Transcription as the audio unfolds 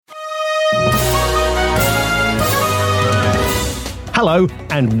Hello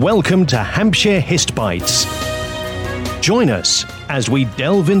and welcome to Hampshire Hist Bites. Join us as we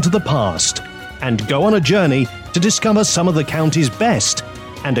delve into the past and go on a journey to discover some of the county's best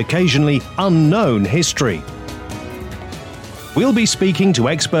and occasionally unknown history. We'll be speaking to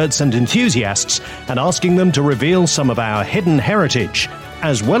experts and enthusiasts and asking them to reveal some of our hidden heritage,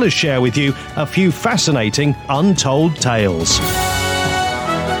 as well as share with you a few fascinating untold tales.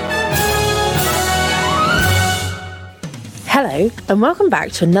 Hello, and welcome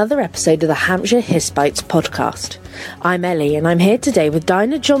back to another episode of the Hampshire Hist Bites podcast. I'm Ellie, and I'm here today with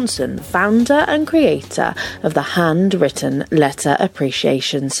Dinah Johnson, founder and creator of the Handwritten Letter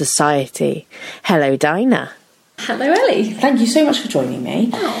Appreciation Society. Hello, Dinah. Hello, Ellie. Thank you so much for joining me.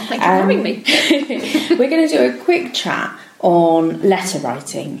 Oh, thank you for having me. We're going to do a quick chat on letter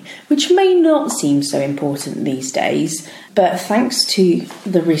writing, which may not seem so important these days, but thanks to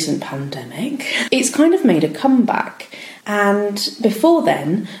the recent pandemic, it's kind of made a comeback. And before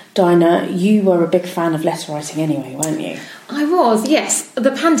then, Dinah, you were a big fan of letter writing anyway, weren't you? I was, yes. The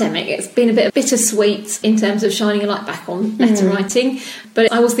pandemic, it's been a bit bittersweet in terms of shining a light back on letter writing,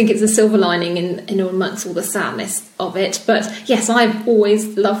 but I always think it's a silver lining in amongst all the sadness of it. But yes, I've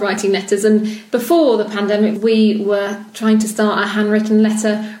always loved writing letters, and before the pandemic we were trying to start a handwritten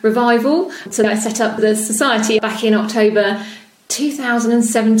letter revival. So I set up the society back in October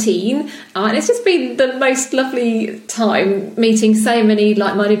 2017, and it's just been the most lovely time meeting so many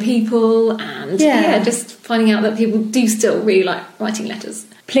like-minded people and just finding out that people do still really like writing letters.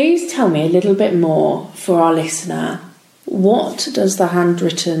 Please tell me a little bit more for our listener. What does the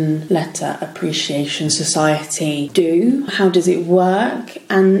Handwritten Letter Appreciation Society do? How does it work?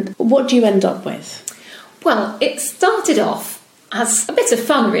 And what do you end up with? Well, it started off as a bit of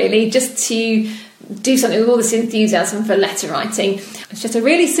fun, really, just to do something with all this enthusiasm for letter writing. It's just a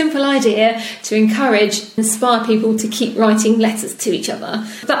really simple idea to encourage, inspire people to keep writing letters to each other.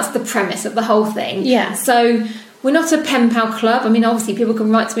 That's the premise of the whole thing. Yeah. So we're not a pen pal club. I mean, obviously people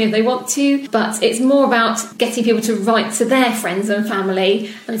can write to me if they want to, but it's more about getting people to write to their friends and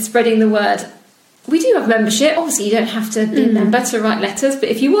family and spreading the word. We do have membership. Obviously you don't have to be a member to write letters, but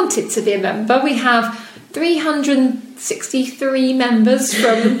if you wanted to be a member, we have 363 members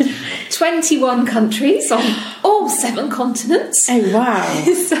from 21 countries on all 7 continents. Oh, wow.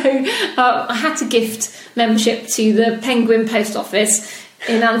 So I had to gift membership to the Penguin Post Office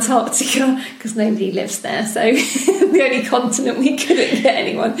in Antarctica because nobody lives there, so the only continent we couldn't get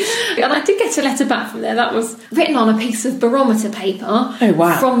anyone. And I did get a letter back from there that was written on a piece of barometer paper. Oh,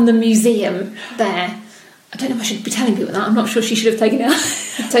 wow. From the museum there. I don't know if I should be telling people that. I'm not sure she should have taken it out.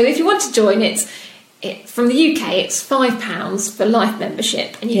 So if you want to join, from the UK, it's £5 for life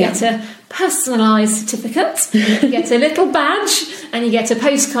membership, and you get a personalised certificate, you get a little badge, and you get a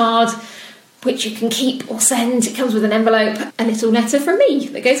postcard, which you can keep or send. It comes with an envelope, a little letter from me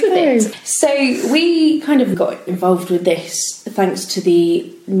that goes with it. So we kind of got involved with this thanks to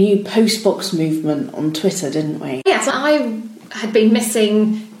the new postbox movement on Twitter, didn't we? Yes, I had been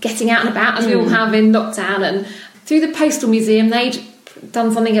missing getting out and about, as we all have in lockdown, and through the Postal Museum, they'd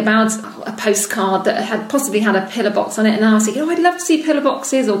done something about a postcard that had possibly had a pillar box on it, and I was thinking, I'd love to see pillar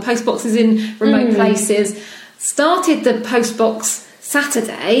boxes or post boxes in remote places. Started the postbox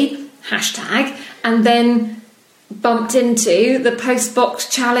Saturday hashtag, and then bumped into the postbox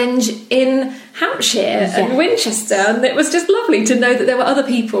challenge in Hampshire and Winchester, and it was just lovely to know that there were other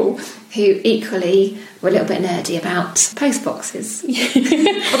people who equally were a little bit nerdy about postboxes.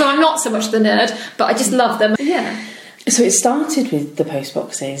 Although I'm not so much the nerd, but I just love them. Yeah. So it started with the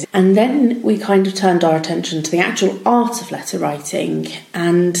postboxes, and then we kind of turned our attention to the actual art of letter writing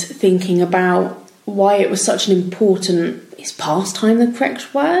and thinking about why it was such an important... Is pastime the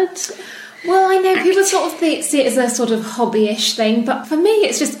correct word? Well, I know people sort of see it as a sort of hobby-ish thing, but for me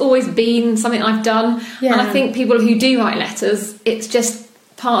it's just always been something I've done. Yeah. And I think people who do write letters, it's just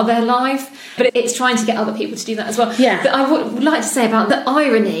part of their life, but it's trying to get other people to do that as well. Yeah. But I would like to say about the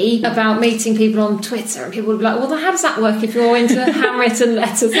irony about meeting people on Twitter, and people would be like, well, how does that work if you're into handwritten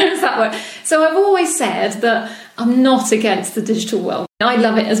letters? How does that work? So I've always said that I'm not against the digital world. I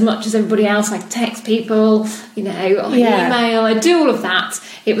love it as much as everybody else. I text people, I email, I do all of that.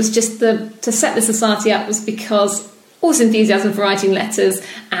 It was just to set the society up was because all this enthusiasm for writing letters,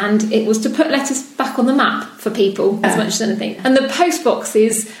 and it was to put letters back on the map for people as much as anything. And the post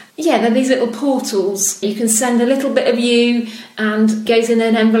boxes, they're these little portals. You can send a little bit of you, and goes in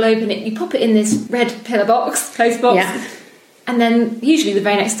an envelope, and you pop it in this red pillar box, post box. Yeah. And then usually the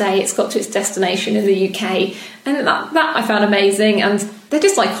very next day it's got to its destination in the UK. And that I found amazing. And They're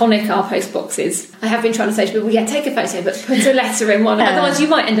just iconic, our post boxes. I have been trying to say to people, take a photo, but put a letter in one. Otherwise, you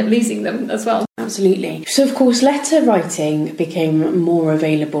might end up losing them as well. Absolutely. So, of course, letter writing became more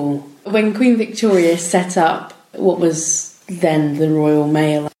available when Queen Victoria set up what was then the Royal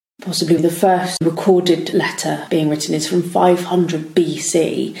Mail. Possibly the first recorded letter being written is from 500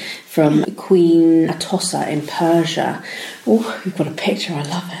 BC from Queen Atossa in Persia. Oh, you've got a picture, I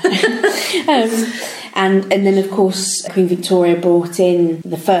love it. And then, of course, Queen Victoria brought in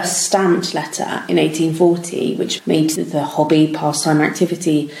the first stamped letter in 1840, which made the hobby, pastime,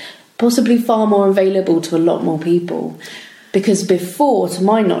 activity possibly far more available to a lot more people. Because before, to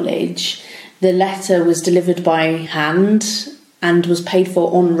my knowledge, the letter was delivered by hand and was paid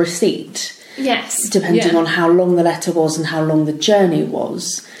for on receipt. Yes. Depending on how long the letter was and how long the journey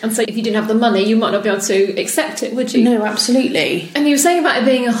was. And so if you didn't have the money, you might not be able to accept it, would you? No, absolutely. And you were saying about it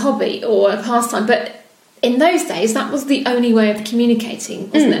being a hobby or a pastime, but in those days, that was the only way of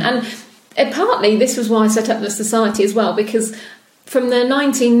communicating, wasn't it? And partly this was why I set up the society as well, because from the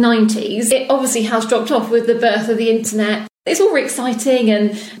 1990s, it obviously has dropped off with the birth of the internet. It's all exciting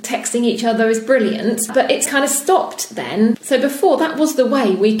and texting each other is brilliant, but it's kind of stopped then. So before, that was the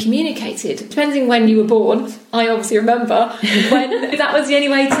way we communicated. Depending when you were born, I obviously remember when that was the only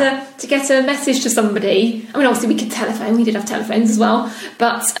way to get a message to somebody. I mean, obviously we could telephone, we did have telephones as well,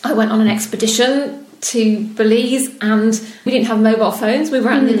 but I went on an expedition to Belize and we didn't have mobile phones. We were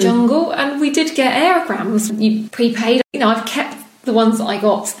out in the jungle and we did get aerograms. You prepaid. I've kept the ones that I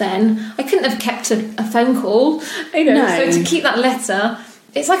got then. I couldn't have kept a phone call, So to keep that letter,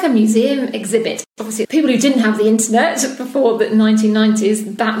 it's like a museum exhibit. Obviously, people who didn't have the internet before the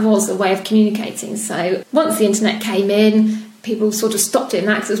 1990s, that was a way of communicating. So once the internet came in, people sort of stopped doing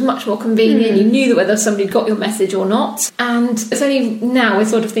that because it was much more convenient. You knew that whether somebody got your message or not. And it's only now we're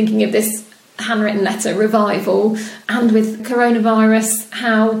sort of thinking of this handwritten letter revival, and with coronavirus,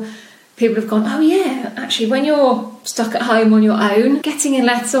 how people have gone, actually, when you're stuck at home on your own, getting a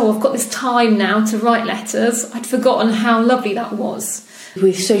letter, I've got this time now to write letters. I'd forgotten how lovely that was.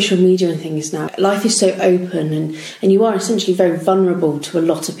 With social media and things now, life is so open and you are essentially very vulnerable to a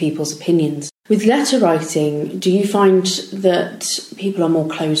lot of people's opinions. With letter writing, do you find that people are more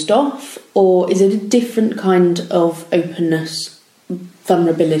closed off, or is it a different kind of openness,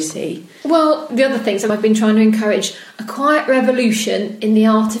 vulnerability? Well, the other things I've been trying to encourage a quiet revolution in the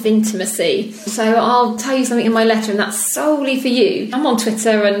art of intimacy. So I'll tell you something in my letter, and that's solely for you. I'm on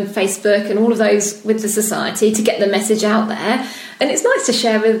Twitter and Facebook and all of those with the society to get the message out there. And it's nice to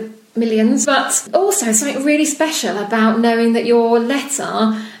share with millions, but also something really special about knowing that your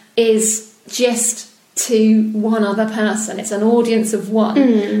letter is just to one other person. It's an audience of one.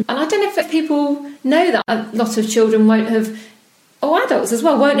 And I don't know if people know that. A lot of children won't have, or adults as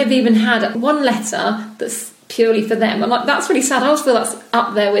well, won't have even had one letter that's purely for them. And that's really sad. I always feel that's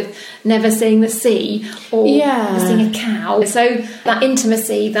up there with never seeing the sea or never seeing a cow. So that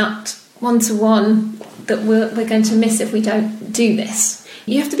intimacy, that one-to-one that we're going to miss if we don't do this.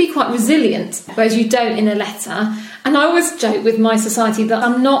 You have to be quite resilient, whereas you don't in a letter. And I always joke with my society that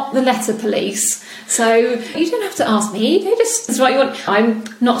I'm not the letter police. So you don't have to ask me. You just write what you want. I'm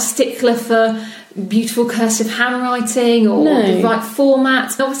not a stickler for beautiful cursive handwriting or the right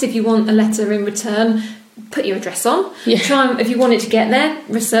format. Obviously, if you want a letter in return, put your address on. Try and, if you want it to get there,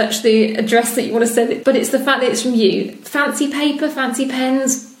 research the address that you want to send it. But it's the fact that it's from you. Fancy paper, fancy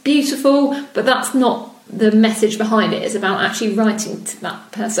pens, beautiful, but that's not the message behind it. Is about actually writing to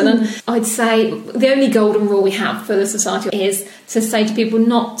that person. And I'd say the only golden rule we have for the society is to say to people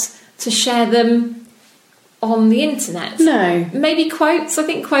not to share them on the internet. No. Maybe quotes. I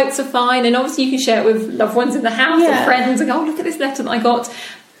think quotes are fine, and obviously you can share it with loved ones in the house or friends and go, look at this letter that I got.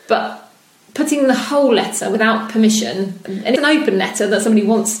 But putting the whole letter without permission, and it's an open letter that somebody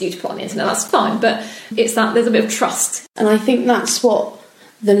wants you to put on the internet, that's fine, but it's that there's a bit of trust. And I think that's what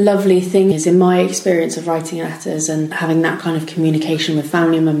the lovely thing is, in my experience of writing letters and having that kind of communication with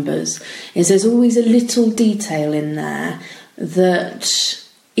family members, is there's always a little detail in there that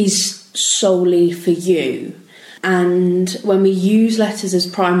is solely for you. And when we use letters as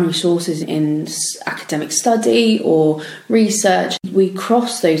primary sources in academic study or research, we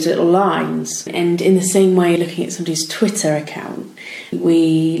cross those little lines. And in the same way, looking at somebody's Twitter account,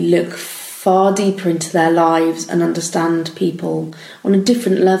 we look far deeper into their lives and understand people on a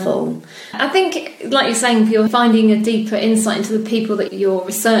different level. I think, like you're saying, you're finding a deeper insight into the people that you're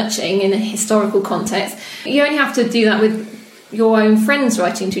researching in a historical context. You only have to do that with your own friends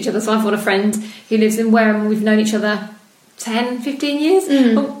writing to each other. So I've got a friend who lives in Wareham, and we've known each other 10, 15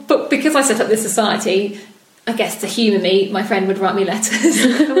 years. But because I set up this society, I guess to humour me, my friend would write me letters.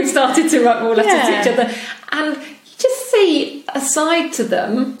 And we started to write more letters to each other. And you just see a side to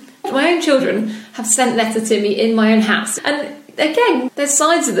them. My own children have sent letters to me in my own house, and again, there's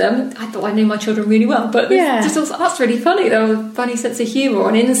sides of them. I thought I knew my children really well, but just also, that's really funny. They have a funny sense of humour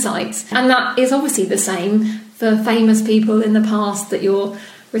and insight, and that is obviously the same for famous people in the past that you're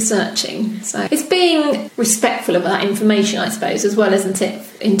researching. So it's being respectful of that information, I suppose, as well, isn't it,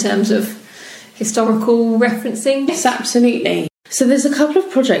 in terms of historical referencing? Yes, absolutely. So there's a couple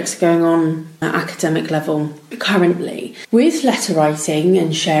of projects going on at academic level currently with letter writing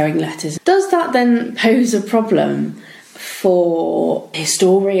and sharing letters. Does that then pose a problem for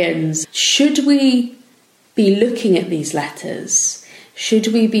historians? Should we be looking at these letters? Should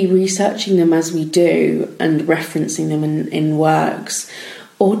we be researching them as we do and referencing them in works?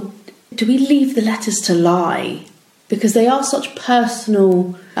 Or do we leave the letters to lie? Because they are such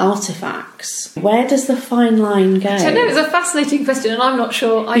personal artefacts. Where does the fine line go? I know, it's a fascinating question, and I'm not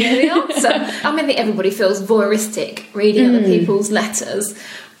sure I know the answer. I think everybody feels voyeuristic reading other people's letters.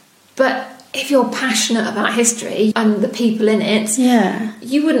 But if you're passionate about history and the people in it,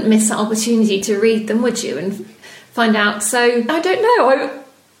 you wouldn't miss that opportunity to read them, would you? And find out. So, I don't know.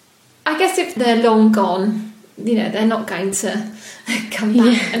 I guess if they're long gone, they're not going to come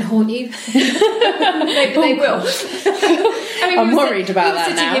back and haunt you. they will. I'm worried about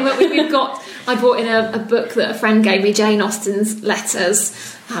that now. I brought in a book that a friend gave me, Jane Austen's letters,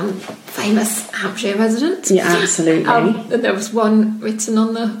 famous Hampshire resident. Yeah, absolutely. And there was one written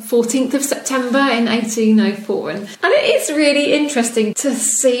on the 14th of September in 1804. And it is really interesting to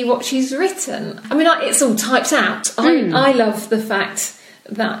see what she's written. It's all typed out. I love the fact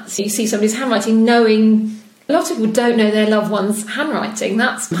that you see somebody's handwriting knowing... A lot of people don't know their loved one's handwriting.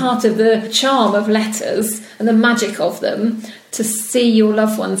 That's part of the charm of letters and the magic of them, to see your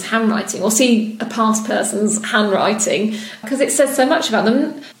loved one's handwriting or see a past person's handwriting, because it says so much about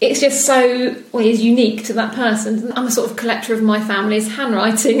them. It's just it's unique to that person. I'm a sort of collector of my family's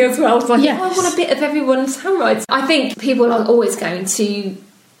handwriting as well. So I want a bit of everyone's handwriting. I think people are always going to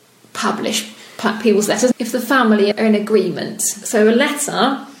publish people's letters if the family are in agreement. So a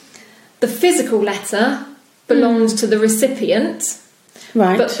letter, the physical letter, belongs to the recipient,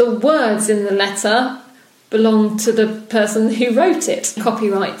 right? But the words in the letter belong to the person who wrote it.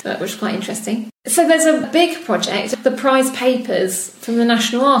 Copyright, which is quite interesting. So there's a big project, the prize papers from the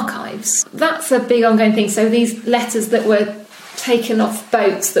National Archives. That's a big ongoing thing. So these letters that were taken off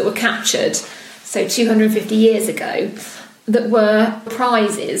boats that were captured, so 250 years ago, that were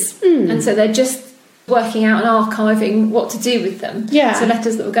prizes. And so they're just working out and archiving what to do with them. So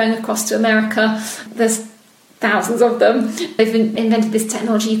letters that were going across to America, there's thousands of them. They've invented this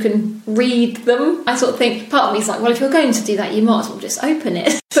technology, you can read them. I sort of think, part of me is like, well, if you're going to do that, you might as well just open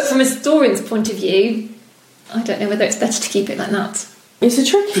it. But from a historian's point of view, I don't know whether it's better to keep it like that. It's a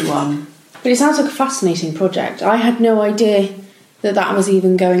tricky one, but it sounds like a fascinating project. I had no idea that was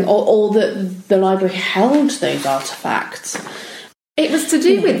even going, or that the library held those artefacts. It was to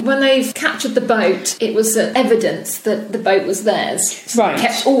do with when they've captured the boat, it was evidence that the boat was theirs. Right. It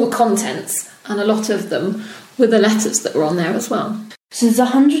kept all the contents, and a lot of them were the letters that were on there as well. So there's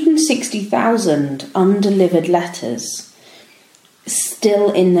 160,000 undelivered letters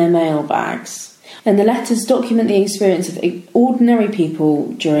still in their mailbags. And the letters document the experience of ordinary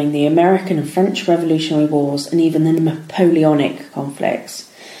people during the American and French Revolutionary Wars and even the Napoleonic conflicts.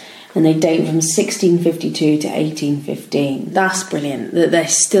 And they date from 1652 to 1815. That's brilliant, that they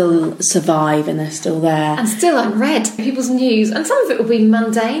still survive and they're still there. And still unread. People's news, and some of it will be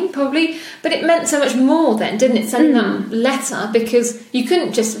mundane, probably, but it meant so much more then, didn't it, sending that letter, because you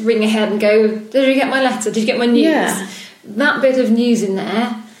couldn't just ring ahead and go, did you get my letter? Did you get my news? Yeah. That bit of news in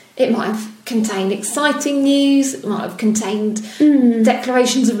there, it might have contained exciting news, it might have contained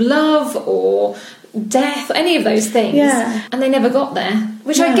declarations of love or death, any of those things, and they never got there,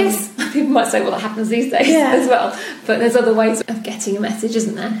 which I guess people might say, well, that happens these days as well, but there's other ways of getting a message,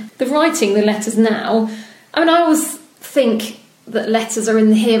 isn't there? The writing the letters now, I always think that letters are in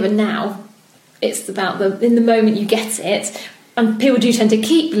the here and now. It's about in the moment you get it, and people do tend to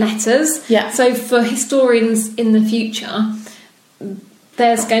keep letters. So for historians in the future,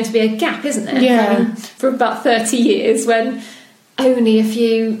 there's going to be a gap, isn't there, for about 30 years when only a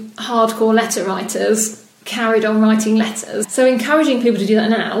few hardcore letter writers carried on writing letters. So encouraging people to do that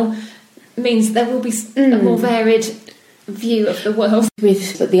now means there will be a more varied view of the world.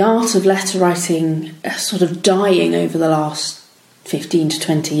 But the art of letter writing sort of dying over the last 15 to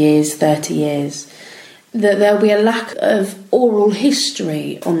 20 years, 30 years, that there'll be a lack of oral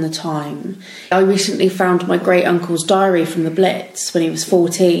history on the time. I recently found my great-uncle's diary from the Blitz when he was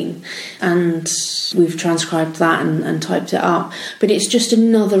 14, and we've transcribed that and typed it up. But it's just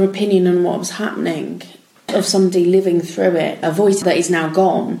another opinion on what was happening. of somebody living through it, a voice that is now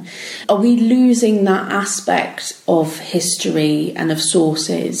gone. Are we losing that aspect of history and of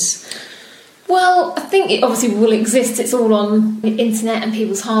sources? Well, I think it obviously will exist. It's all on the internet and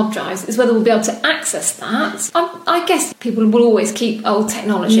people's hard drives. It's whether we'll be able to access that. I guess people will always keep old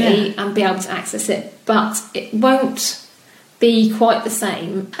technology and be able to access it, but it won't be quite the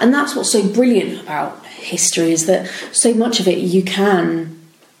same. And that's what's so brilliant about history, is that so much of it you can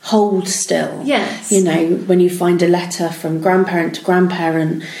hold still. Yes. You know, when you find a letter from grandparent to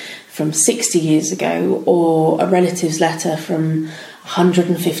grandparent from 60 years ago, or a relative's letter from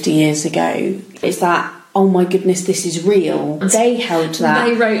 150 years ago, it's that, oh my goodness, this is real. They held that.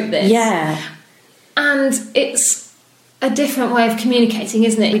 They wrote this. Yeah. And it's a different way of communicating,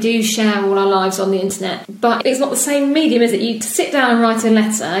 isn't it? We do share all our lives on the internet, but it's not the same medium, is it? You to sit down and write a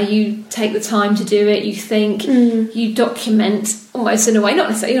letter, you take the time to do it, you think, you document almost in a way, not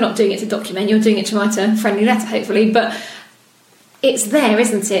necessarily, you're not doing it to document, you're doing it to write a friendly letter, hopefully, but it's there,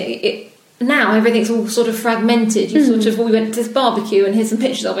 isn't it? Now everything's all sort of fragmented. You sort of, we went to this barbecue and here's some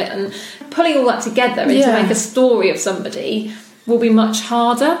pictures of it, and pulling all that together and to make a story of somebody will be much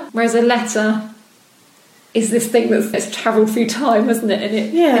harder. Whereas a letter is this thing that's travelled through time, hasn't it?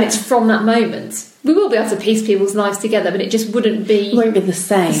 And it's from that moment. We will be able to piece people's lives together, but it just won't be the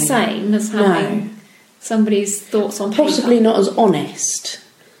same. The same as having somebody's thoughts on paper. Possibly not as honest.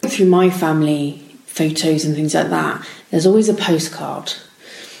 Through my family photos and things like that, there's always a postcard.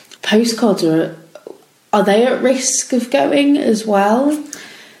 Postcards are they at risk of going as well?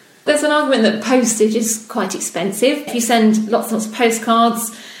 There's an argument that postage is quite expensive. If you send lots and lots of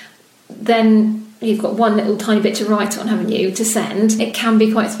postcards, then you've got one little tiny bit to write on, haven't you, to send. It can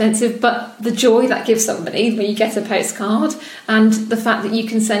be quite expensive, but the joy that gives somebody when you get a postcard, and the fact that you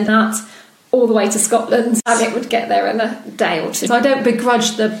can send that all the way to Scotland and it would get there in a day or two. So I don't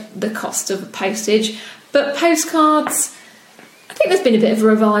begrudge the cost of postage, but postcards, I think there's been a bit of a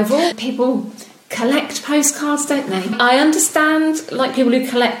revival. People collect postcards, don't they? I understand, like, people who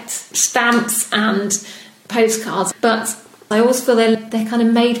collect stamps and postcards, but I always feel they're kind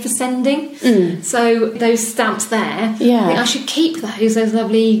of made for sending. So those stamps there, I think I should keep those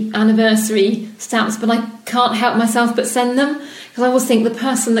lovely anniversary stamps, but I can't help myself but send them, because I always think the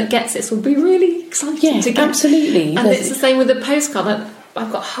person that gets this will be really excited to get. Absolutely. And it's the same with the postcard.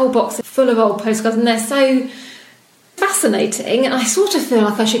 I've got a whole box full of old postcards, and they're so fascinating, and I sort of feel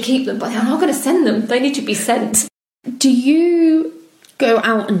like I should keep them, but I'm not going to send them. They need to be sent. Do you go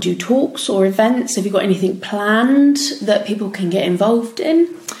out and do talks or events? Have you got anything planned that people can get involved in?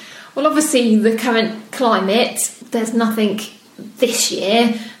 Well, obviously the current climate, there's nothing this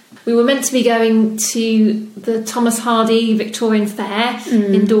year. We were meant to be going to the Thomas Hardy Victorian Fair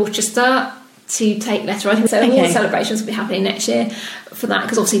in Dorchester to take letter writing. So all the celebrations will be happening next year for that,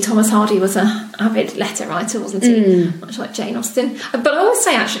 because obviously Thomas Hardy was an avid letter writer, wasn't he? Much like Jane Austen. But I always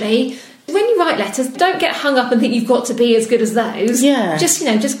say, actually, when you write letters, don't get hung up and think you've got to be as good as those. Yeah.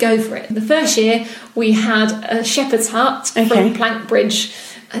 Just go for it. The first year we had a shepherd's hut from Plankbridge,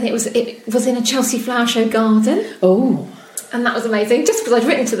 and it was in a Chelsea Flower Show garden. Oh. And that was amazing, just because I'd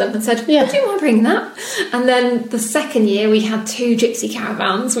written to them and said, do you mind bringing that? And then the second year we had 2 gypsy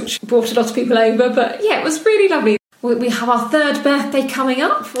caravans, which brought a lot of people over. But yeah, it was really lovely. We have our 3rd birthday coming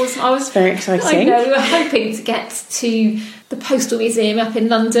up. I was very exciting. I know, we were hoping to get to the Postal Museum up in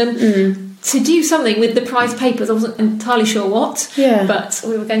London to do something with the prize papers. I wasn't entirely sure what, but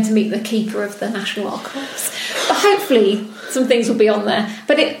we were going to meet the keeper of the National Archives. But hopefully some things will be on there.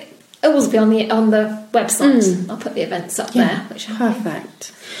 But it will also be on the website. I'll put the events up there. Which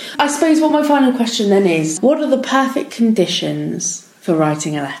perfect. I suppose what my final question then is, what are the perfect conditions for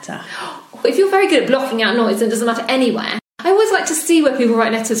writing a letter? If you're very good at blocking out noise, then it doesn't matter anywhere. I always like to see where people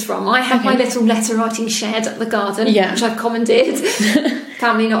write letters from. I have my little letter writing shed at the garden, which I've commandeered.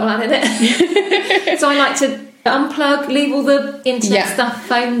 Family not allowed in it. So I like to unplug, leave all the internet stuff,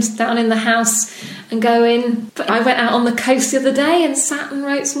 phones down in the house, and go in. But I went out on the coast the other day and sat and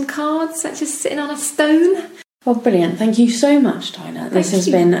wrote some cards, just sitting on a stone. Oh, brilliant. Thank you so much, Dinah. This has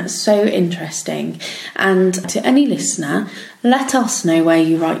been so interesting. And to any listener, let us know where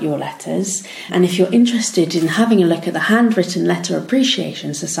you write your letters. And if you're interested in having a look at the Handwritten Letter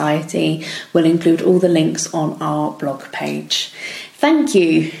Appreciation Society, we'll include all the links on our blog page. Thank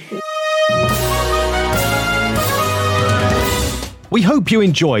you. We hope you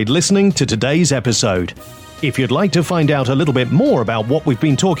enjoyed listening to today's episode. If you'd like to find out a little bit more about what we've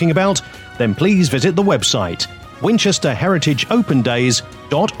been talking about, then please visit the website,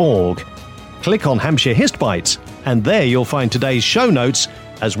 winchesterheritageopendays.org. Click on Hampshire Hist Bites, and there you'll find today's show notes,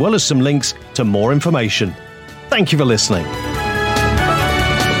 as well as some links to more information. Thank you for listening.